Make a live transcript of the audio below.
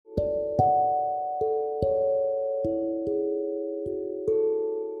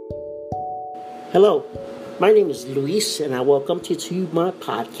Hello, my name is Luis, and I welcome you to my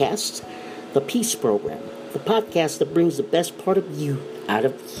podcast, The Peace Program, the podcast that brings the best part of you out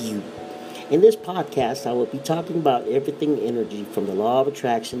of you. In this podcast, I will be talking about everything energy, from the law of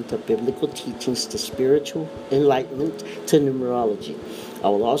attraction to biblical teachings to spiritual enlightenment to numerology. I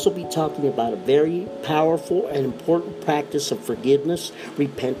will also be talking about a very powerful and important practice of forgiveness,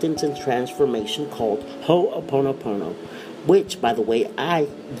 repentance, and transformation called Ho'oponopono, which, by the way, I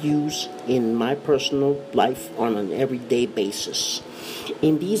use in my personal life on an everyday basis.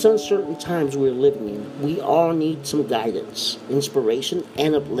 In these uncertain times we're living in, we all need some guidance, inspiration,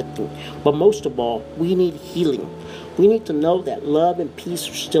 and uplifting. But most of all, we need healing. We need to know that love and peace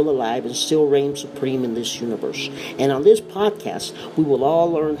are still alive and still reign supreme in this universe. And on this podcast, we will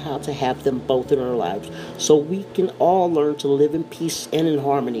all learn how to have them both in our lives, so we can all learn to live in peace and in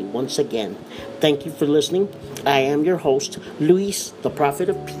harmony once again. Thank you for listening. I am your host, Luis, the Prophet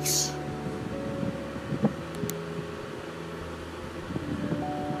of Peace.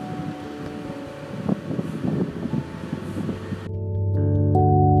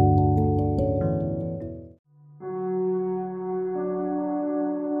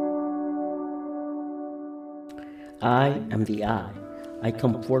 I am the I. I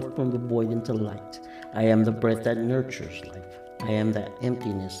come forth from the void into light. I am the breath that nurtures life. I am that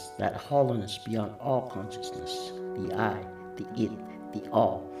emptiness, that hollowness beyond all consciousness. The I, the it, the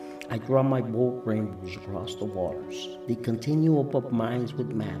all. I draw my bold rainbows across the waters. The continuum of minds with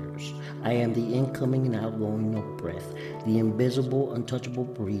matters. I am the incoming and outgoing of breath. The invisible, untouchable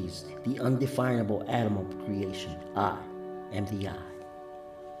breeze. The undefinable atom of creation. I am the I.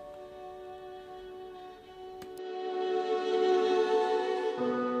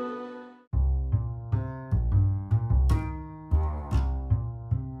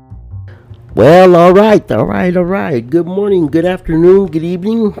 Well, all right. Good morning, good afternoon, good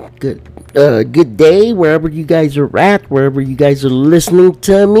evening, good day, wherever you guys are at, wherever you guys are listening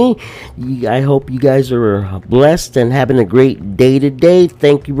to me. I hope you guys are blessed and having a great day today.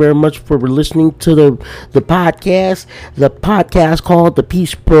 Thank you very much for listening to the podcast called The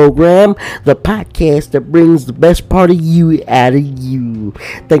Peace Program, the podcast that brings the best part of you out of you.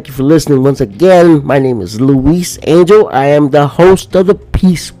 Thank you for listening once again. My name is Luis Angel. I am the host of the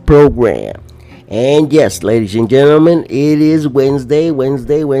Peace Program. And yes, ladies and gentlemen, it is Wednesday,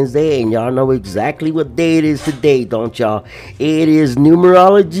 and y'all know exactly what day it is today, don't y'all? It is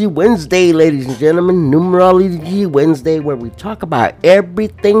Numerology Wednesday, ladies and gentlemen. Numerology Wednesday, where we talk about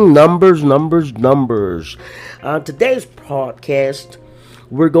everything numbers. Today's podcast,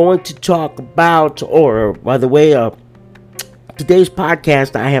 we're going to talk about, today's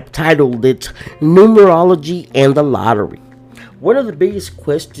podcast, I have titled it Numerology and the Lottery. One of the biggest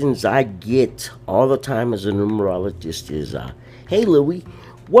questions I get all the time as a numerologist is, hey Louie,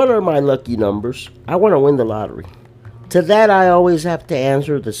 what are my lucky numbers? I want to win the lottery. To that, I always have to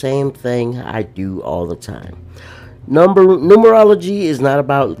answer the same thing I do all the time. Numerology is not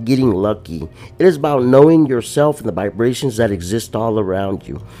about getting lucky. It is about knowing yourself and the vibrations that exist all around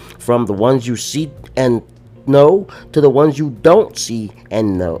you, from the ones you see and know to the ones you don't see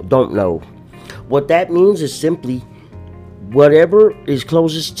and don't know. What that means is simply, whatever is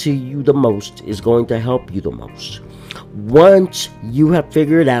closest to you the most is going to help you the most. Once you have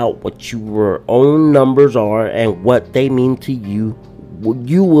figured out what your own numbers are and what they mean to you,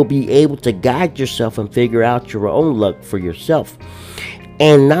 you will be able to guide yourself and figure out your own luck for yourself.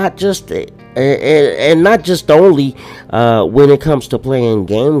 And not just only when it comes to playing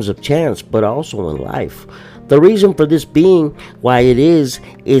games of chance, but also in life. The reason for this being why it is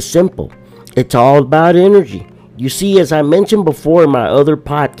simple. It's all about energy. You see, as I mentioned before in my other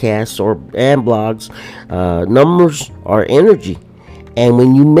podcasts and blogs, numbers are energy. And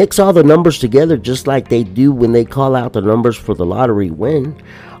when you mix all the numbers together, just like they do when they call out the numbers for the lottery win,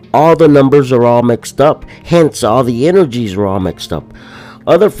 all the numbers are all mixed up. Hence, all the energies are all mixed up.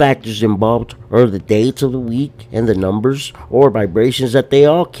 Other factors involved are the dates of the week and the numbers or vibrations that they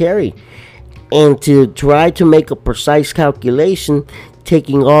all carry. And to try to make a precise calculation,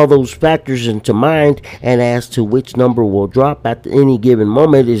 taking all those factors into mind and as to which number will drop at any given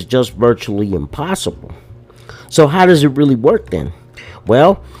moment is just virtually impossible. So how does it really work then?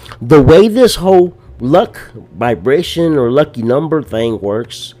 Well, the way this whole luck vibration or lucky number thing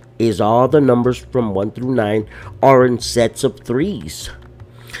works is all the numbers from 1 through 9 are in sets of 3s.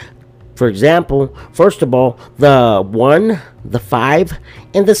 For example, first of all, the 1, the 5,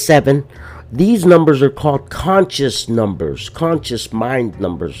 and the 7, these numbers are called conscious numbers, conscious mind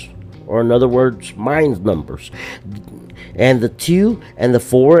numbers, or in other words, mind numbers. And the 2 and the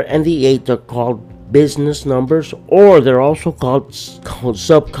 4 and the 8 are called business numbers, or they're also called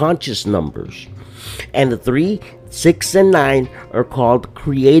subconscious numbers. And the 3, 6, and 9 are called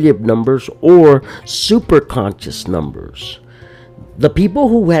creative numbers or superconscious numbers. The people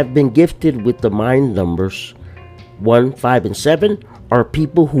who have been gifted with the mind numbers 1, 5, and 7 are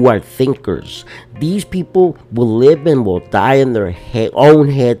people who are thinkers. These people will live and will die in their own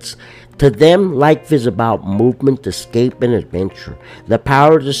heads. To them, life is about movement, escape, and adventure. The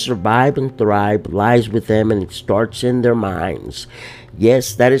power to survive and thrive lies with them, and it starts in their minds.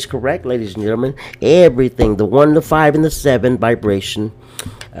 Yes, that is correct, ladies and gentlemen. Everything, the 1, the 5, and the 7 vibration,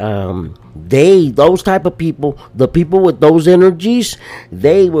 those type of people, the people with those energies,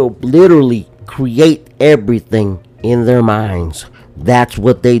 they will literally create everything in their minds. That's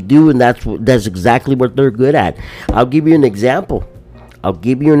what they do, and that's exactly what they're good at. I'll give you an example.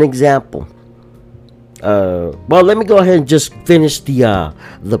 Well, let me go ahead and just finish the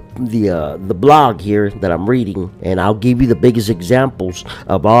blog here that I'm reading, and I'll give you the biggest examples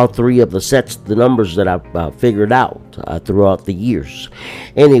of all 3 of the sets, the numbers that I've figured out throughout the years.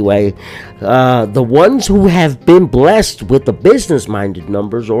 Anyway, the ones who have been blessed with the business-minded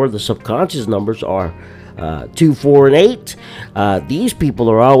numbers or the subconscious numbers are 2, 4, and 8. These people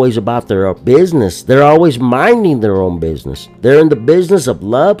are always about their business. They're always minding their own business. They're in the business of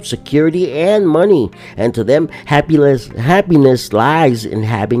love, security, and money. And to them, happiness lies in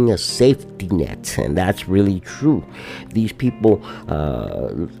having a safety net. And that's really true. These people,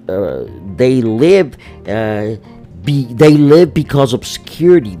 they live because of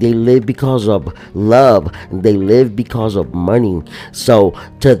security. They live because of love. They live because of money. So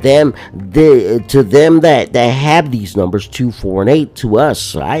to them that have these numbers 2, 4, and 8, to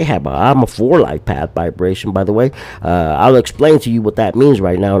us, I'm a 4 life path vibration, by the way. I'll explain to you what that means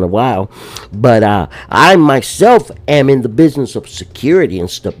right now in a while. But I myself am in the business of security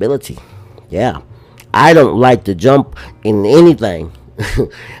and stability. Yeah, I don't like to jump in anything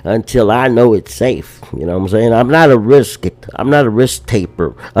until I know it's safe. You know what I'm saying? I'm not a risk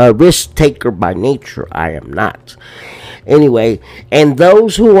taker by nature. I am not. Anyway, and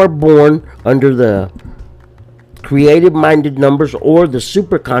those who are born under the creative minded numbers or the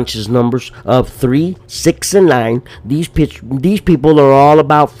superconscious numbers of 3, 6, and 9, these people are all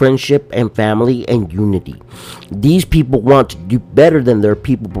about friendship and family and unity. These people want to do better than their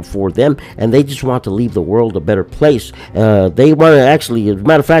people before them, and they just want to leave the world a better place. They want to actually, as a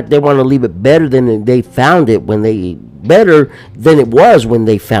matter of fact, they want to leave it better than they found it better than it was when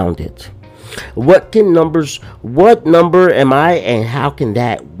they found it. What number am I, and how can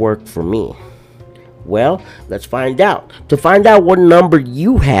that work for me? Well, let's find out. To find out what number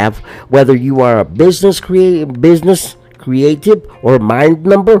you have, whether you are a business creative or mind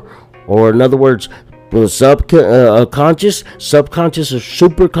number, or in other words, subconscious, or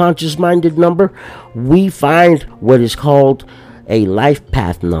superconscious minded number, we find what is called a life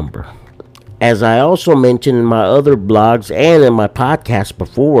path number. As I also mentioned in my other blogs and in my podcast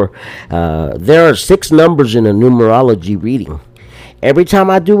before, there are 6 numbers in a numerology reading. Every time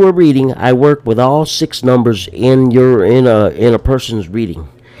I do a reading, I work with all 6 numbers in a person's reading.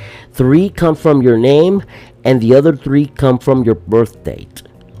 3 come from your name, and the other 3 come from your birth date,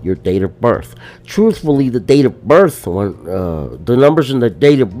 your date of birth. Truthfully, the date of birth, the numbers in the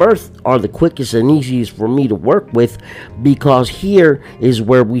date of birth are the quickest and easiest for me to work with, because here is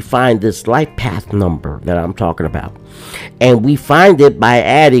where we find this life path number that I'm talking about. And we find it by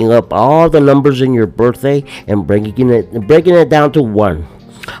adding up all the numbers in your birthday and breaking it down to 1.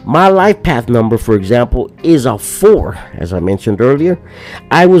 My life path number, for example, is a 4, as I mentioned earlier.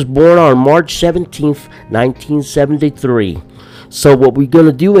 I was born on March 17th, 1973. So what we're going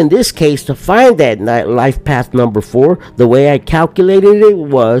to do in this case to find that life path number 4, the way I calculated it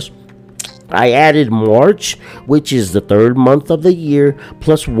was, I added March, which is the 3rd month of the year,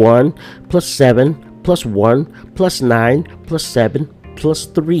 plus 1, plus 7, plus 1, plus 9, plus 7, plus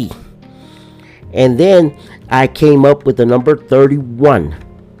 3. And then I came up with the number 31.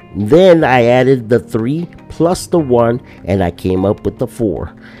 Then I added the 3 plus the 1, and I came up with the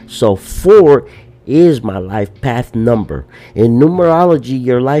 4. So 4 is my life path number. In numerology,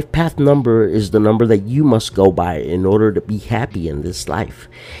 your life path number is the number that you must go by in order to be happy in this life.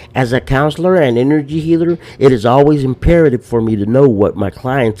 As a counselor and energy healer, it is always imperative for me to know what my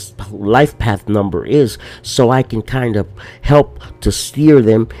client's life path number is, so I can kind of help to steer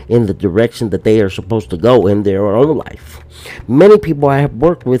them in the direction that they are supposed to go in their own life. Many people I have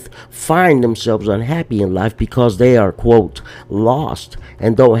worked with find themselves unhappy in life because they are, quote, lost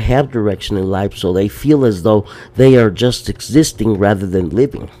and don't have direction in life, so they feel as though they are just existing rather than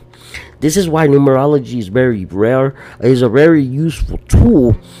living. This is why numerology is a very useful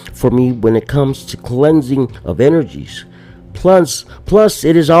tool for me when it comes to cleansing of energies. Plus,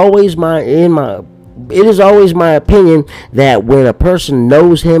 it is always it is always my opinion that when a person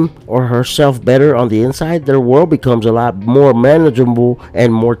knows him or herself better on the inside, their world becomes a lot more manageable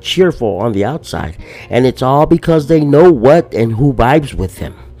and more cheerful on the outside. And it's all because they know what and who vibes with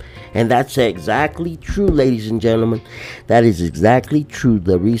them. And that's exactly true, ladies and gentlemen. That is exactly true.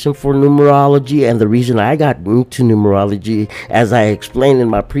 The reason for numerology and the reason I got into numerology, as I explained in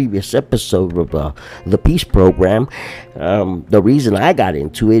my previous episode of the Peace Program, the reason I got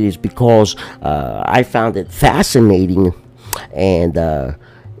into it is because I found it fascinating, and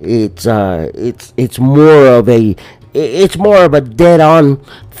it's more of a dead-on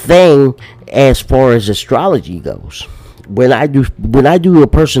thing as far as astrology goes. When I do a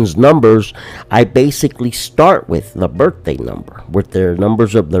person's numbers, I basically start with the birthday number, with their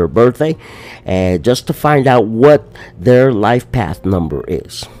numbers of their birthday, and just to find out what their life path number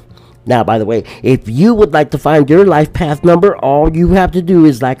is. Now, by the way, if you would like to find your life path number, all you have to do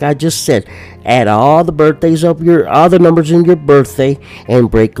is, like I just said, add all the birthdays of all the numbers in your birthday and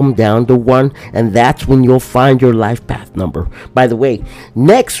break them down to one, and that's when you'll find your life path number. By the way,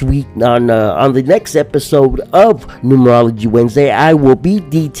 next week on the next episode of Numerology Wednesday, I will be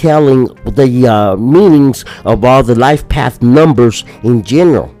detailing the meanings of all the life path numbers in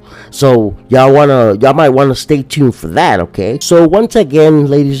general. So y'all might wanna stay tuned for that, okay? So once again,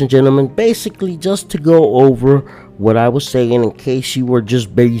 ladies and gentlemen, basically just to go over what I was saying in case you were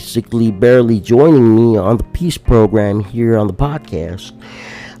just basically barely joining me on the Peace Program here on the podcast,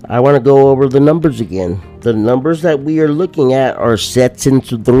 I want to go over the numbers again. The numbers that we are looking at are sets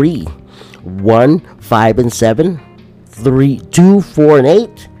into 3, 1, 5, and 7, 3, 2, 4, and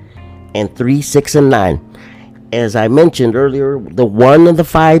 8, and 3, 6, and 9. As I mentioned earlier, the 1 and the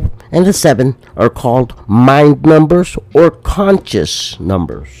 5 and the 7 are called mind numbers or conscious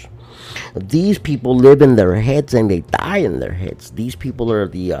numbers. These people live in their heads and they die in their heads. These people are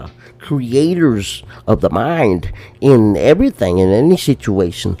the creators of the mind in everything, in any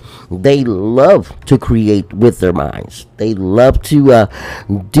situation. They love to create with their minds. They love to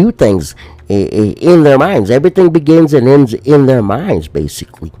do things in their minds. Everything begins and ends in their minds,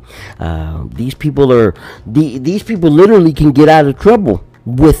 basically. These people literally can get out of trouble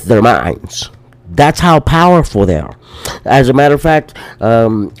with their minds. That's how powerful they are. As a matter of fact,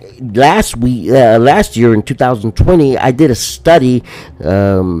 last year in 2020, I did a study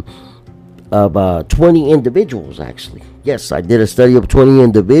of 20 individuals, actually. Yes, I did a study of 20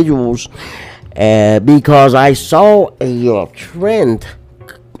 individuals because I saw a trend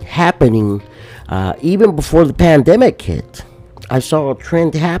happening even before the pandemic hit. I saw a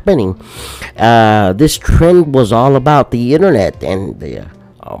trend happening. This trend was all about the internet and the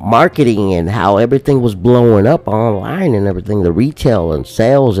marketing and how everything was blowing up online and everything, the retail and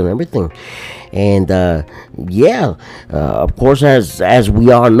sales and everything. And of course, as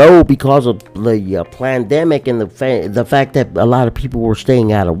we all know, because of the pandemic and the fact that a lot of people were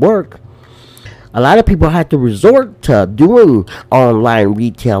staying out of work, a lot of people had to resort to doing online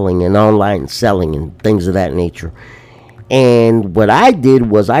retailing and online selling and things of that nature. And what I did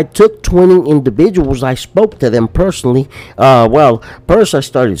was I took 20 individuals. I spoke to them personally. First I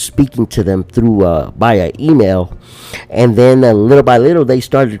started speaking to them through via email, and then little by little they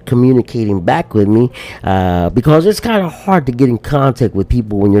started communicating back with me because it's kind of hard to get in contact with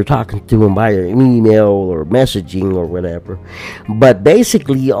people when you're talking to them via email or messaging or whatever. But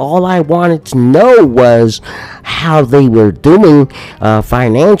basically, all I wanted to know was how they were doing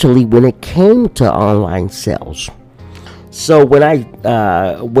financially when it came to online sales. So when I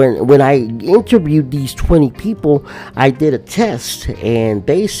interviewed these 20 people, I did a test, and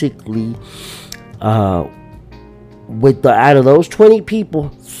basically, out of those 20 people,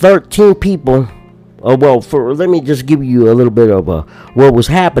 13 people. Let me just give you a little bit of what was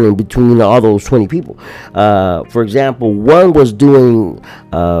happening between all those 20 people. For example, one was doing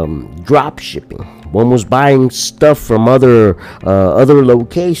drop shipping. One was buying stuff from other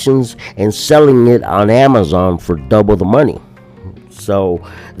locations and selling it on Amazon for double the money. So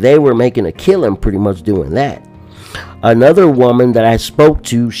they were making a killing pretty much doing that. Another woman that I spoke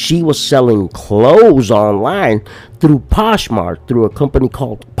to, she was selling clothes online through Poshmark, through a company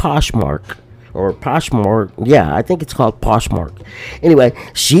called Poshmark. Or Poshmark, yeah, I think it's called Poshmark. Anyway,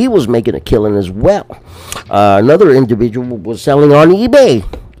 she was making a killing as well. Another individual was selling on eBay.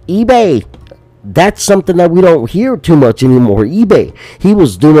 That's something that we don't hear too much anymore. eBay. He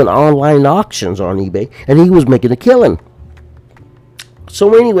was doing online auctions on eBay, and he was making a killing.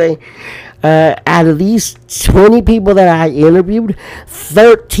 So anyway, out of these 20 people that I interviewed,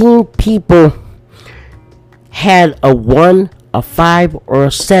 13 people had a 1, a 5, or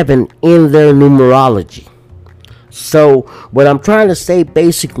a 7 in their numerology. So what I'm trying to say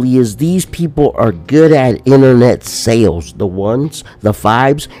basically is these people are good at internet sales. The ones, the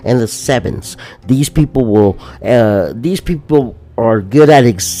fives, and the sevens. These people are good at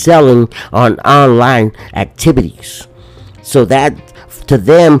excelling on online activities. So that to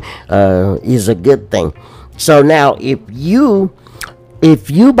them is a good thing. So now, if you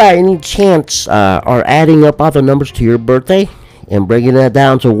by any chance are adding up all the numbers to your birthday and breaking that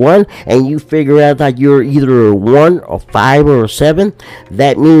down to one, and you figure out that you're either a one, or five, or a seven,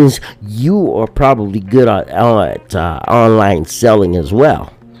 that means you are probably good at online selling as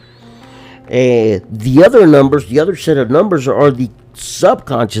well. And the other set of numbers are the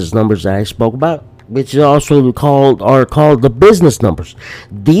subconscious numbers that I spoke about, which is also called the business numbers.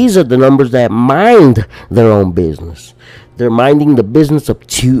 These are the numbers that mind their own business. They're minding the business of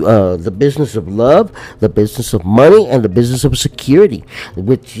the business of love, the business of money, and the business of security,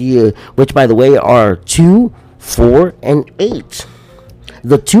 which by the way are 2, 4, and 8.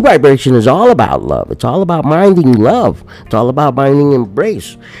 The 2 vibration is all about love. It's all about minding love. It's all about minding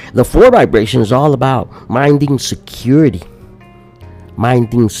embrace. The 4 vibration is all about minding security,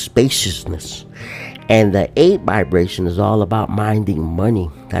 minding spaciousness. And the 8 vibration is all about minding money.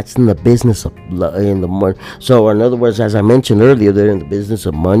 That's in the business of in the money. So in other words, as I mentioned earlier, they're in the business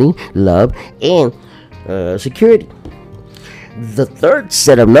of money, love, and security. The third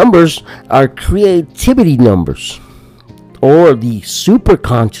set of numbers are creativity numbers, or the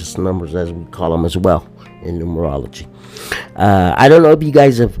superconscious numbers, as we call them as well in numerology. I don't know if you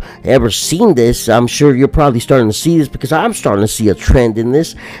guys have ever seen this. I'm sure you're probably starting to see this, because I'm starting to see a trend in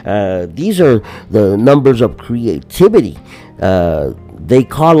this. These are the numbers of creativity. They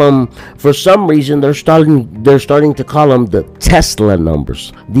call them, for some reason, they're starting to call them the Tesla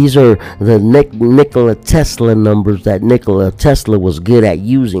numbers. These are the Nikola Tesla numbers that Nikola Tesla was good at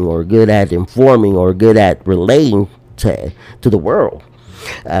using, or good at informing, or good at relaying to the world.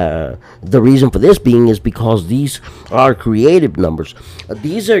 The reason for this being is because these are creative numbers.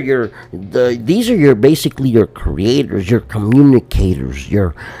 These are your basically your creators, your communicators,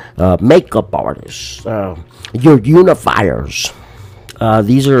 your makeup artists, your unifiers.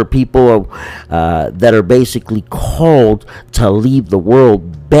 These are people that are basically called to leave the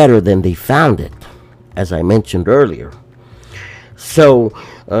world better than they found it, as I mentioned earlier. So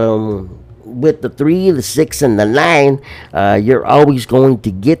with the 3, the 6, and the 9, you're always going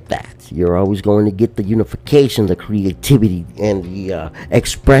to get that. You're always going to get the unification, the creativity, and the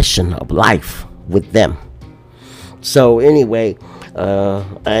expression of life with them. So anyway,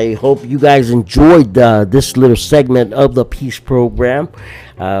 I hope you guys enjoyed this little segment of the Peace Program.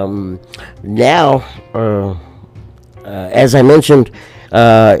 Now, as I mentioned,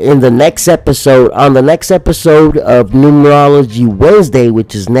 on the next episode of Numerology Wednesday,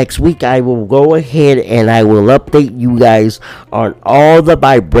 which is next week, I will go ahead and I will update you guys on all the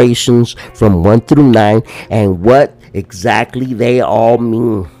vibrations from 1 through 9 and what exactly they all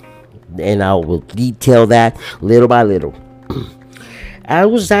mean. And I will detail that little by little. I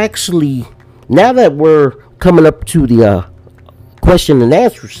was actually, now that we're coming up to the question and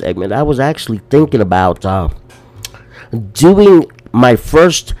answer segment, I was actually thinking about doing my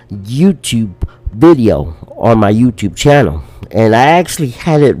first YouTube video on my YouTube channel, and I actually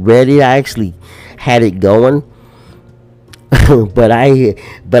had it ready. I actually had it going, but I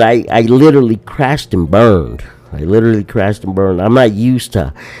literally crashed and burned. I'm not used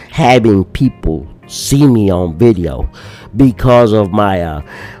to having people see me on video because of my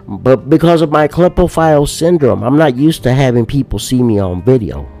Klepophile syndrome. I'm not used to having people see me on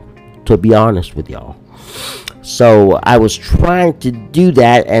video, to be honest with y'all. So I was trying to do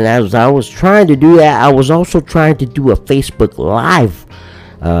that, and as I was trying to do that, I was also trying to do a Facebook live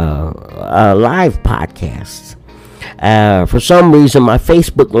podcast. For some reason, my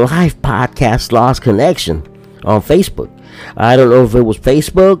Facebook live podcast lost connection on Facebook. I don't know if it was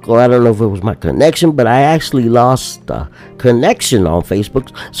Facebook, or I don't know if it was my connection, but I actually lost connection on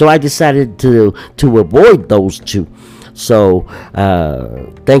Facebook. So I decided to avoid those two. So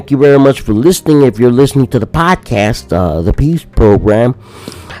thank you very much for listening. If you're listening to the podcast, the Peace Program,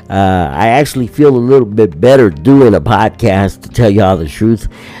 I actually feel a little bit better doing a podcast, to tell y'all the truth.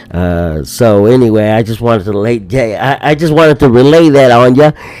 So anyway, I just wanted to relay that on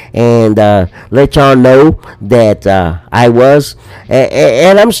you, and let y'all know that I was,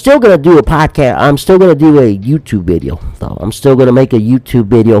 and I'm still gonna do a podcast. I'm still gonna do a YouTube video, though. I'm still gonna make a YouTube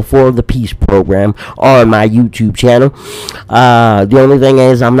video for the Peace Program on my YouTube channel. The only thing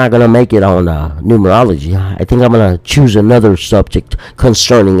is, I'm not gonna make it on numerology. I think I'm gonna choose another subject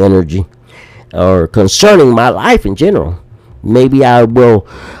concerning energy, or concerning my life in general. Maybe I will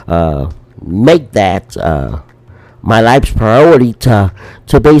make that my life's priority to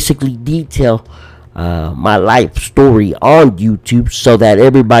basically detail my life story on YouTube so that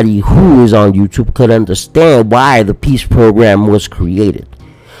everybody who is on YouTube could understand why the peace program was created.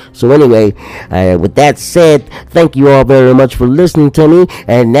 So anyway, with that said, thank you all very much for listening to me.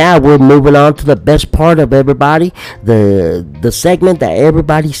 And now we're moving on to the best part of everybody, the segment that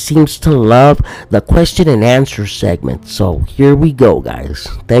everybody seems to love, the question and answer segment. So here we go, guys.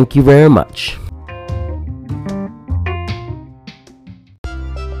 Thank you very much.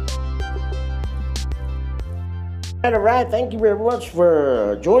 All right. Thank you very much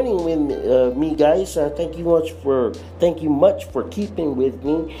for joining with me, guys. Thank you much for keeping with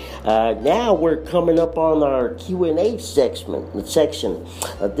me. Now we're coming up on our Q&A section.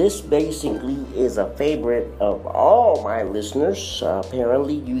 This basically is a favorite of all my listeners.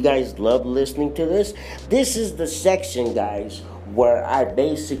 Apparently, you guys love listening to this. This is the section, guys, where I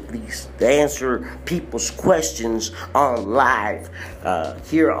basically answer people's questions on live,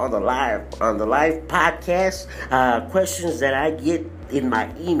 here on the live podcast, questions that I get in my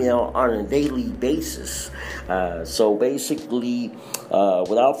email on a daily basis. So basically,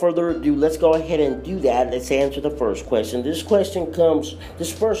 without further ado, let's go ahead and do that. Let's answer the first question. This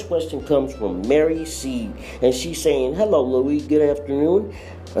first question comes from Mary C, and she's saying, "Hello, Louie. Good afternoon."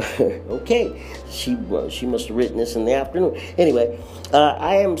 Okay, she must have written this in the afternoon. Anyway,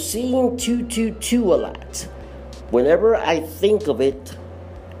 I am seeing 222 a lot. Whenever I think of it,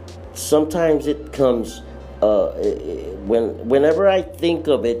 sometimes it comes. Whenever I think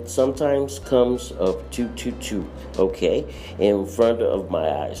of it, sometimes comes of 222. Okay, in front of my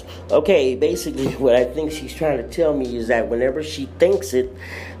eyes. Okay, basically, what I think she's trying to tell me is that whenever she thinks of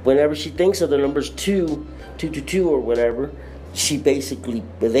the numbers 222 or whatever, she basically,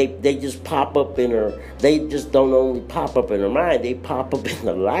 they just pop up in her, they just don't only pop up in her mind, they pop up in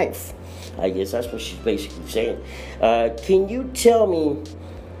her life. I guess that's what she's basically saying. Can you tell me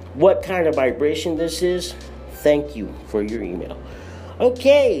what kind of vibration this is? Thank you for your email.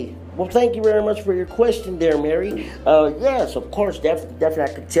 Okay, well, thank you very much for your question there, Mary. Yes, of course, definitely I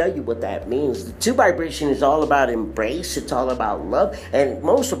can tell you what that means. The 2 vibration is all about embrace, it's all about love, and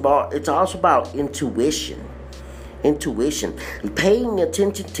most of all, it's also about intuition, paying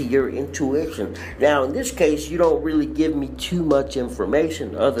attention to your intuition. Now, in this case, you don't really give me too much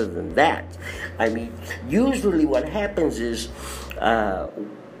information other than that. I mean, usually what happens is,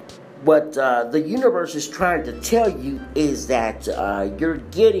 what the universe is trying to tell you is that you're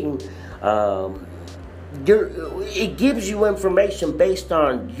getting, it gives you information based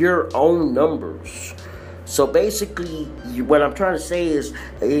on your own numbers. So basically, what I'm trying to say is,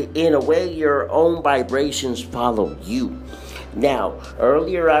 in a way, your own vibrations follow you. Now,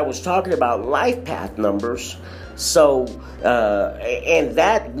 earlier I was talking about life path numbers. So, and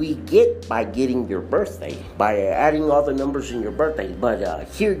that we get by getting your birthday, by adding all the numbers in your birthday. But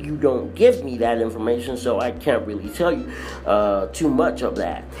here you don't give me that information, so I can't really tell you too much of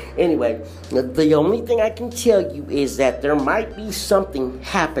that. Anyway, the only thing I can tell you is that there might be something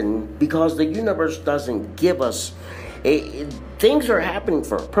happening because the universe doesn't give us... things are happening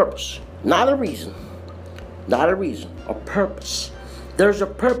for a purpose, not a reason. A purpose. There's a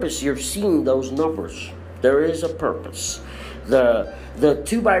purpose you're seeing those numbers. There is a purpose. The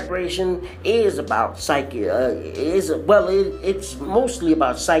 2 vibration is about psychic. It's mostly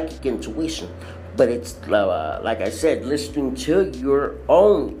about psychic intuition, but it's like I said, listening to your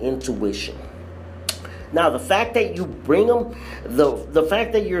own intuition. Now, the fact that you bring them, the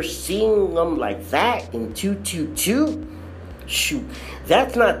fact that you're seeing them like that in 222, shoot,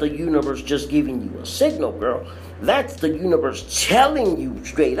 that's not the universe just giving you a signal, girl. That's the universe telling you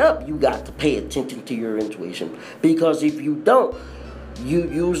straight up, you got to pay attention to your intuition. Because if you don't, you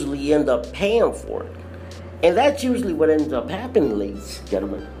usually end up paying for it. And that's usually what ends up happening, ladies and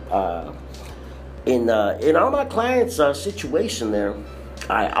gentlemen. In all my clients' situation there,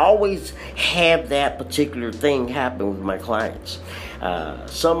 I always have that particular thing happen with my clients.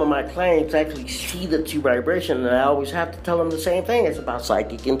 Some of my clients actually see the 2 vibration, and I always have to tell them the same thing. It's about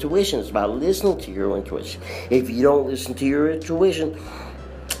psychic intuition. It's about listening to your intuition. If you don't listen to your intuition,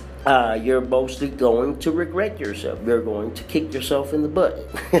 you're mostly going to regret yourself. You're going to kick yourself in the butt.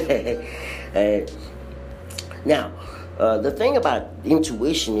 Now, the thing about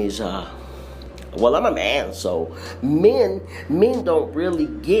intuition is, well, I'm a man, so men don't really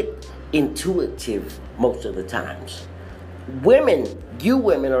get intuitive most of the times. You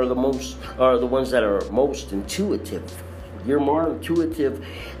women are the ones that are most intuitive. You're more intuitive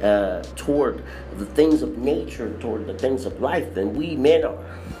toward the things of nature, toward the things of life than we men are.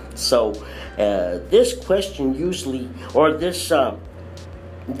 So this question usually, or this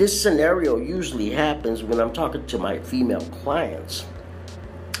This scenario usually happens when I'm talking to my female clients.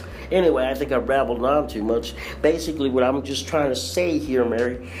 Anyway, I think I've rabbled on too much. Basically, what I'm just trying to say here,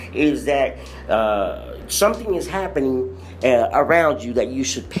 Mary, is that something is happening around you that you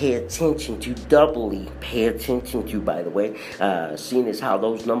should pay attention to, doubly pay attention to, by the way, seeing as how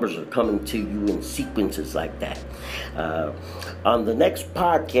those numbers are coming to you in sequences like that. On the next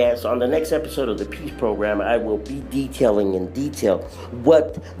podcast, on the next episode of the Peace Program, I will be detailing in detail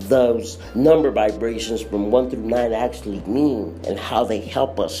what those number vibrations from 1 through 9 actually mean and how they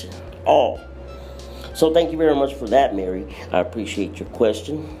help us all. So thank you very much for that, Mary. I appreciate your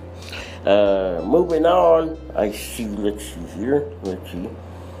question. Moving on, let's see here.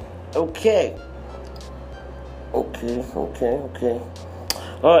 Okay.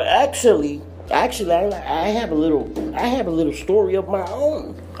 Actually, I have a little story of my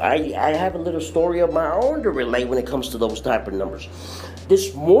own. I have a little story of my own to relate when it comes to those type of numbers.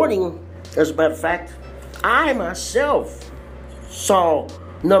 This morning, as a matter of fact, I myself saw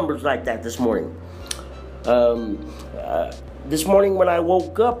numbers like that this morning. This morning when I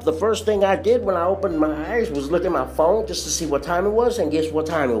woke up, the first thing I did when I opened my eyes was look at my phone just to see what time it was, and guess what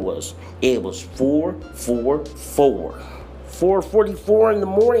time it was? It was 4:44 in the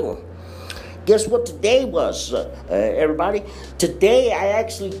morning. Guess what today was, everybody? Today I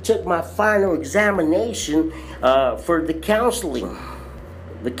actually took my final examination for the counseling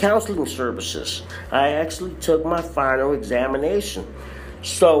services. I actually took my final examination.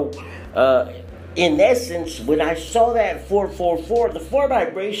 So, in essence, when I saw that 444, the 4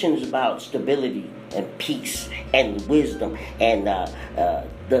 vibration is about stability and peace and wisdom, and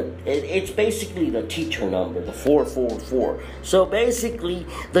it's basically the teacher number, the 444. So basically,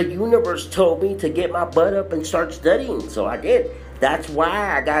 the universe told me to get my butt up and start studying, so I did. That's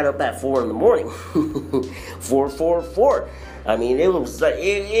why I got up at 4 in the morning. 444. I mean, it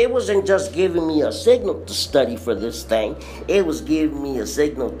wasn't just giving me a signal to study for this thing. It was giving me a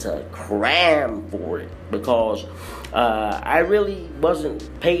signal to cram for it, because I really wasn't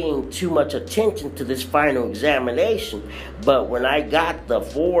paying too much attention to this final examination. But when I got the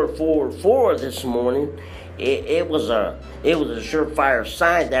 444 this morning, it was a surefire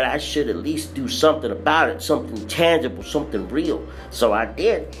sign that I should at least do something about it, something tangible, something real. So I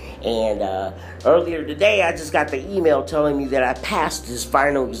did. And earlier today, I just got the email telling me that I passed this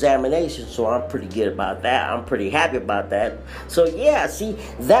final examination. So I'm pretty good about that. I'm pretty happy about that. So yeah, see,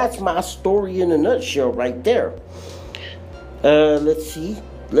 that's my story in a nutshell right there. Let's see.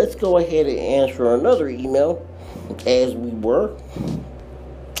 Let's go ahead and answer another email as we were.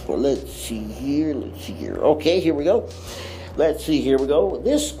 Let's see here. Okay, here we go.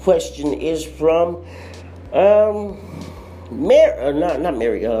 This question is from not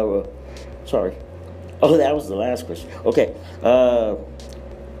Mary. Sorry. Oh, that was the last question. Okay.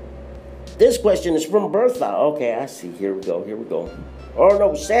 This question is from Bertha. Okay, I see. Here we go. Oh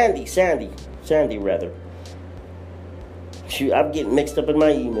no, Sandy rather. Shoot, I'm getting mixed up in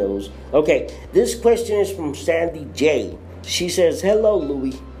my emails. Okay, this question is from Sandy J. She says, "Hello,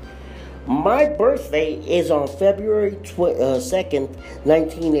 Louie. My birthday is on February 2nd,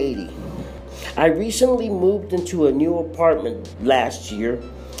 1980. I recently moved into a new apartment last year,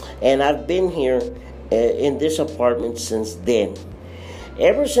 and I've been here in this apartment since then.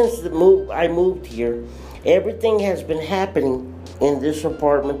 Ever since I moved here, everything has been happening in this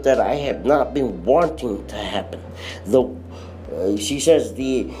apartment that I have not been wanting to happen. She says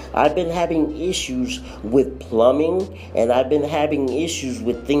I've been having issues with plumbing, and I've been having issues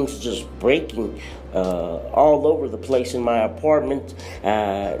with things just breaking all over the place in my apartment,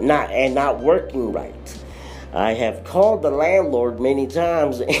 not working right. I have called the landlord many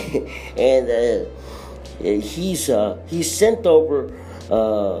times, and he's sent over.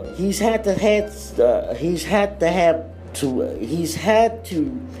 He's had to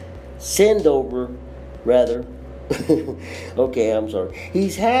send over, rather. Okay, I'm sorry.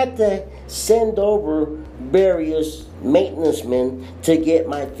 He's had to send over various maintenance men to get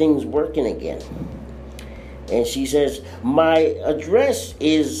my things working again. And she says, my address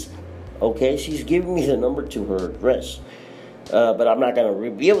is, okay, she's giving me the number to her address. But I'm not going to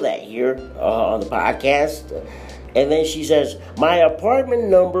reveal that here on the podcast. And then she says, my apartment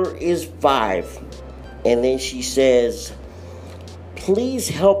number is 5. And then she says, please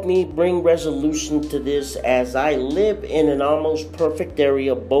help me bring resolution to this, as I live in an almost perfect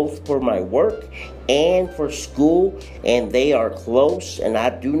area both for my work and for school, and they are close, and I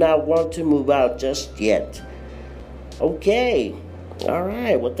do not want to move out just yet. Okay. All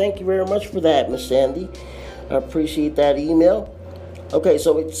right. Well, thank you very much for that, Miss Sandy. I appreciate that email. Okay,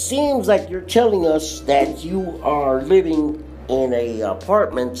 so it seems like you're telling us that you are living in a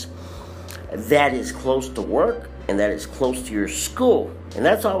apartment that is close to work and that is close to your school. And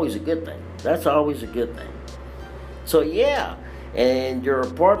that's always a good thing. That's always a good thing. So yeah, and your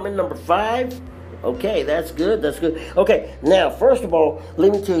apartment number 5, okay, that's good, that's good. Okay, now, first of all,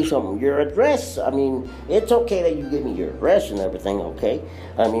 let me tell you something. Your address, I mean, it's okay that you give me your address and everything, okay?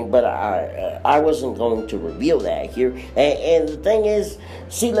 I mean, but I wasn't going to reveal that here. And the thing is,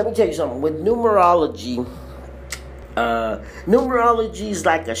 see, let me tell you something. With numerology, numerology is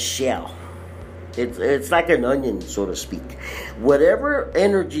like a shell. It's like an onion, so to speak. Whatever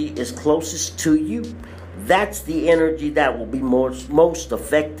energy is closest to you, that's the energy that will be most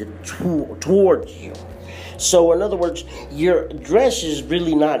affected towards you. So, in other words, your address is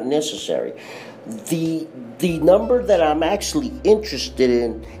really not necessary. The number that I'm actually interested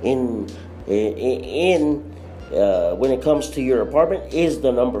in when it comes to your apartment is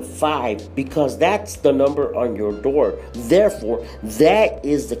the number 5, because that's the number on your door. Therefore, that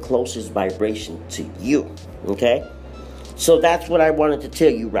is the closest vibration to you. Okay? So that's what I wanted to tell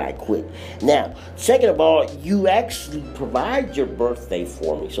you right quick. Now, second of all, you actually provide your birthday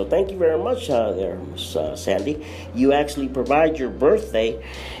for me. So thank you very much there, Miss Sandy. You actually provide your birthday.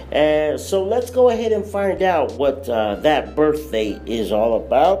 So let's go ahead and find out what that birthday is all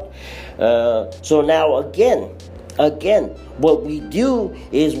about. So now, again, what we do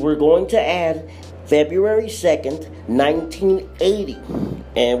is we're going to add February 2nd, 1980.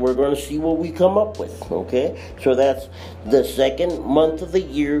 And we're going to see what we come up with, okay? So that's the second month of the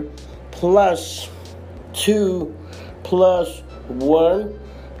year, plus 2, plus 1,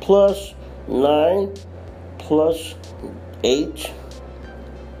 plus 9, plus 8,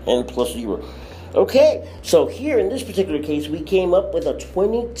 and plus 0. Okay, so here in this particular case, we came up with a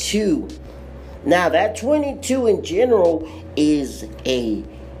 22. Now, that 22 in general is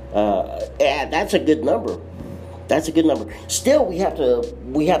that's a good number. That's a good number. Still, we have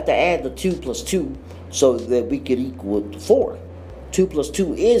to add the 2 plus 2 so that we could equal 4. 2 plus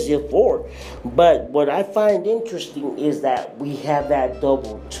 2 is 4. But what I find interesting is that we have that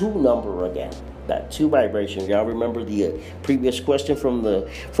double 2 number again. That 2 vibration. Y'all remember the previous question from the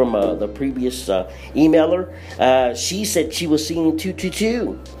previous emailer? She said she was seeing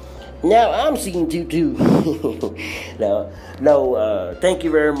 222. Now I'm seeing 22. No, thank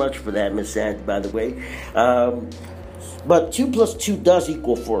you very much for that, Miss Sandy, by the way. But 2 plus 2 does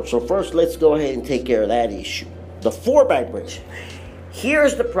equal 4. So first, let's go ahead and take care of that issue. The 4 vibration.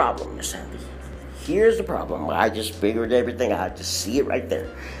 Here's the problem, Miss Sandy. Here's the problem. I just figured everything out. I just see it right there.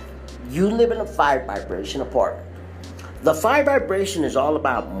 You live in a 5 vibration apartment. The 5 vibration is all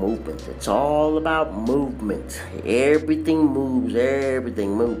about movement. It's all about movement. Everything moves.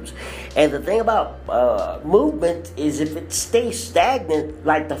 Everything moves. And the thing about movement is if it stays stagnant,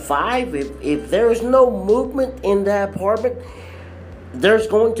 like the 5, if there is no movement in that apartment, there's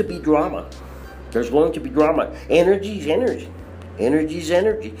going to be drama. There's going to be drama. Energy is energy. Energy is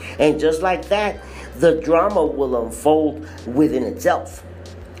energy. And just like that, the drama will unfold within itself.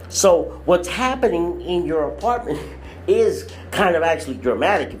 So what's happening in your apartment is kind of actually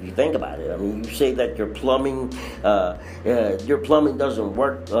dramatic if you think about it. I mean, you say that your plumbing doesn't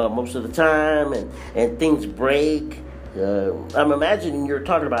work most of the time, and things break. I'm imagining you're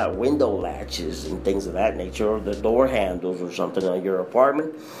talking about window latches and things of that nature, or the door handles or something on your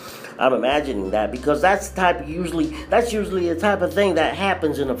apartment. I'm imagining that because that's usually the type of thing that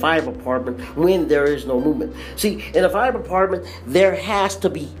happens in a 5 apartment when there is no movement. See, in a 5 apartment, there has to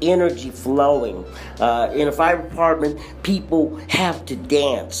be energy flowing. In a 5 apartment, people have to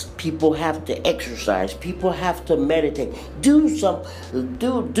dance, people have to exercise, people have to meditate, do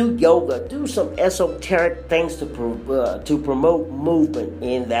yoga, do some esoteric things to promote movement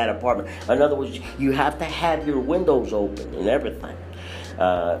in that apartment. In other words, you have to have your windows open and everything.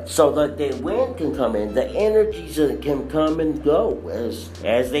 So that the wind can come in, the energies can come and go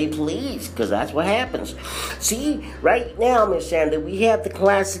as they please, because that's what happens. See, right now, Miss Sandy, we have the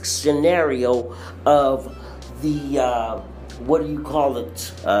classic scenario of the what do you call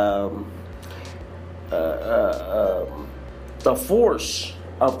it? The force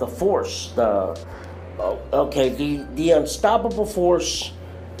of the force. The unstoppable force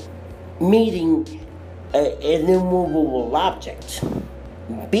meeting an immovable object.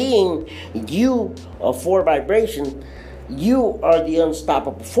 Being you, a 4 vibration, you are the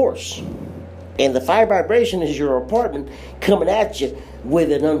unstoppable force. And the 5 vibration is your apartment coming at you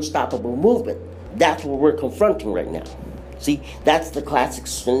with an unstoppable movement. That's what we're confronting right now. See, that's the classic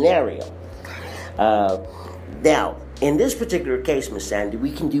scenario. Now, in this particular case, Miss Sandy,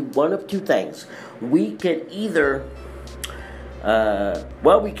 we can do one of 2 things. We could either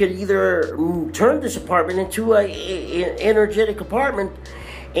Well, we could either turn this apartment into a energetic apartment,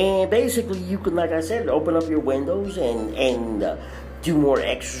 and basically you can, like I said, open up your windows and do more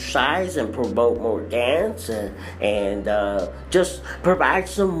exercise and promote more dance and just provide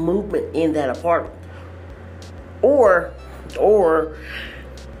some movement in that apartment. Or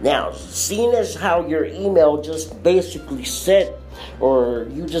now, seeing as how your email just basically said, or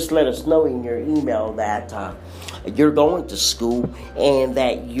you just let us know in your email that you're going to school and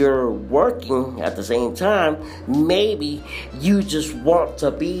that you're working at the same time, maybe you just want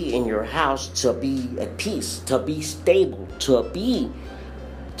to be in your house to be at peace, to be stable, to be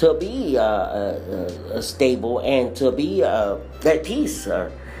stable and to be at peace.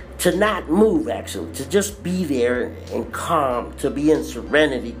 To not move, actually, to just be there and calm, to be in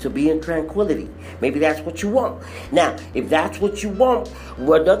serenity, to be in tranquility. Maybe that's what you want. Now, if that's what you want,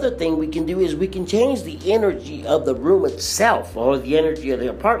 another thing we can do is we can change the energy of the room itself or the energy of the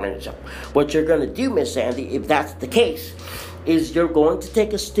apartment itself. What you're going to do, Miss Sandy, if that's the case, is you're going to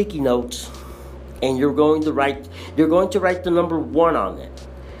take a sticky note and you're going to write the number 1 on it.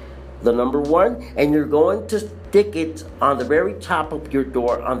 The number 1, and you're going to stick it on the very top of your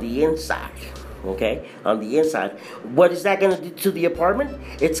door on the inside. Okay? On the inside. What is that going to do to the apartment?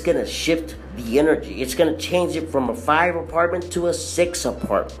 It's going to shift the energy. It's going to change it from a 5 apartment to a 6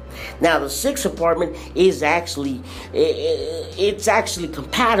 apartment. Now, the 6 apartment is actually, it's actually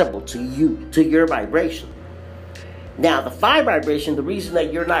compatible to you, to your vibration. Now, the 5 vibration, the reason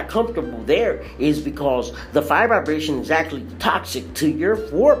that you're not comfortable there is because the 5 vibration is actually toxic to your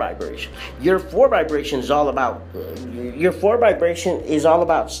 4 vibration. Your 4 vibration is all about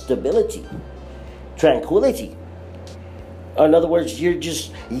stability, tranquility. In other words,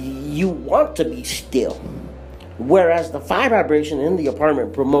 you want to be still. Whereas the 5 vibration in the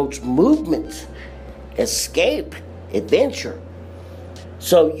apartment promotes movement, escape, adventure.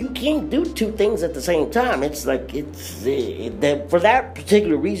 So you can't do 2 things at the same time. It's like for that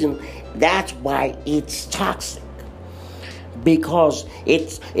particular reason, that's why it's toxic, because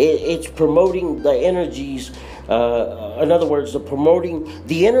it's promoting the energies. In other words,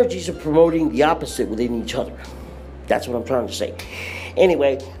 the energies are promoting the opposite within each other. That's what I'm trying to say.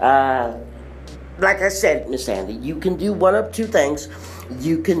 Anyway, like I said, Miss Sandy, you can do one of 2 things.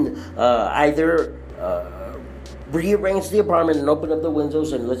 You can either rearrange the apartment and open up the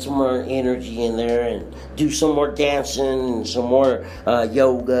windows and let some more energy in there and do some more dancing and some more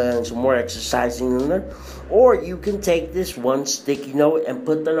yoga and some more exercising in there. Or you can take this 1 sticky note and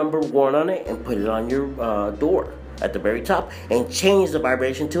put the number 1 on it and put it on your door at the very top and change the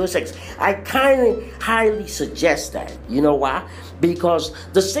vibration to a 6. I kind of highly suggest that. You know why? Because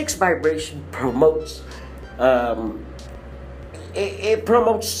the 6 vibration promotes it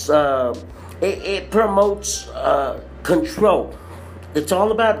promotes control. It's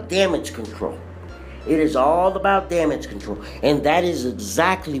all about damage control. It is all about damage control. And that is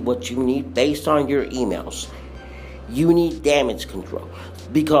exactly what you need based on your emails. You need damage control.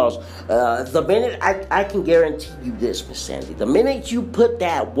 Because the minute, I can guarantee you this, Miss Sandy, the minute you put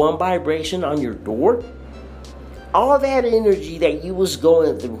that 1 vibration on your door, all that energy that you was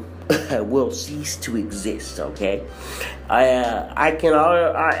going through will cease to exist. Okay, I can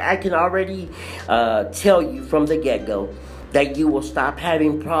already tell you from the get-go that you will stop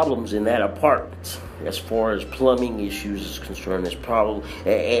having problems in that apartment as far as plumbing issues is concerned. As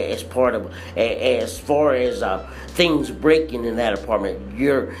far as things breaking in that apartment,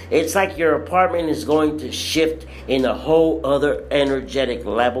 it's like your apartment is going to shift in a whole other energetic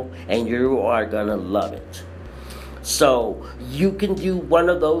level, and you are gonna love it. So you can do one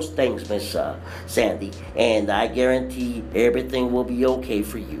of those things, Miss Sandy, and I guarantee everything will be okay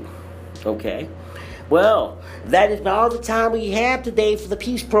for you. Okay? Well, that is all the time we have today for the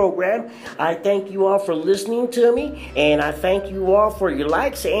Peace Program. I thank you all for listening to me, and I thank you all for your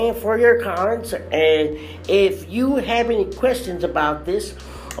likes and for your comments. And if you have any questions about this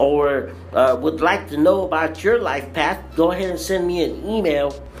or would like to know about your life path, go ahead and send me an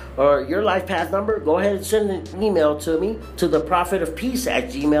email or your life path number. Go ahead and send an email to me to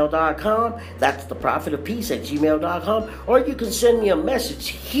theprophetofpeace@gmail.com. That's theprophetofpeace@gmail.com. Or you can send me a message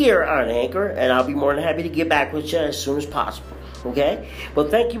here on Anchor, and I'll be more than happy to get back with you as soon as possible. Okay? Well,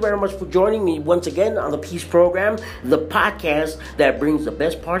 thank you very much for joining me once again on the Peace Program, the podcast that brings the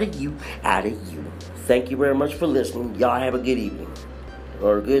best part of you out of you. Thank you very much for listening. Y'all have a good evening,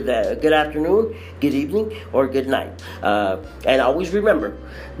 or good afternoon, good evening, or good night. And always remember,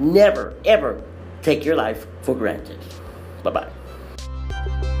 never, ever take your life for granted. Bye-bye.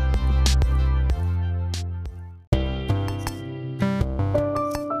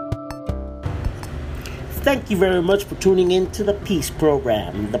 Thank you very much for tuning in to the Peace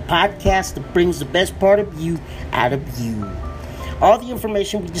Program, the podcast that brings the best part of you out of you. All the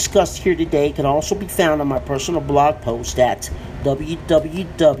information we discussed here today can also be found on my personal blog post at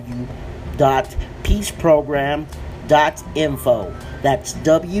www.peaceprogram.info. That's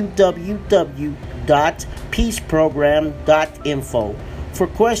www.peaceprogram.info. For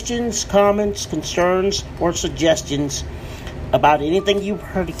questions, comments, concerns, or suggestions about anything you've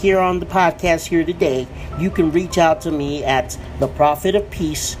heard here on the podcast here today, you can reach out to me at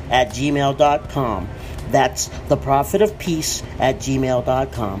theprophetofpeace@gmail.com. That's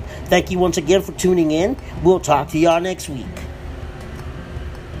theprophetofpeace@gmail.com. Thank you once again for tuning in. We'll talk to y'all next week.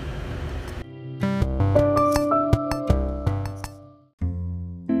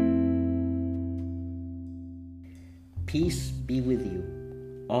 Peace be with you,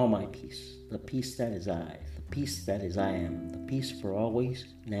 all my peace, the peace that is I, the peace that is I am, the peace for always,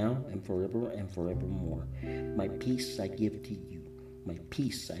 now and forevermore. My peace I give to you, my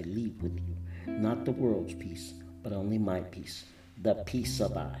peace I leave with you, not the world's peace, but only my peace, the peace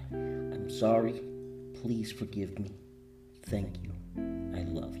of I. I'm sorry, please forgive me. Thank you, I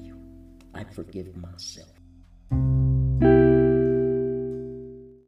love you. I forgive myself.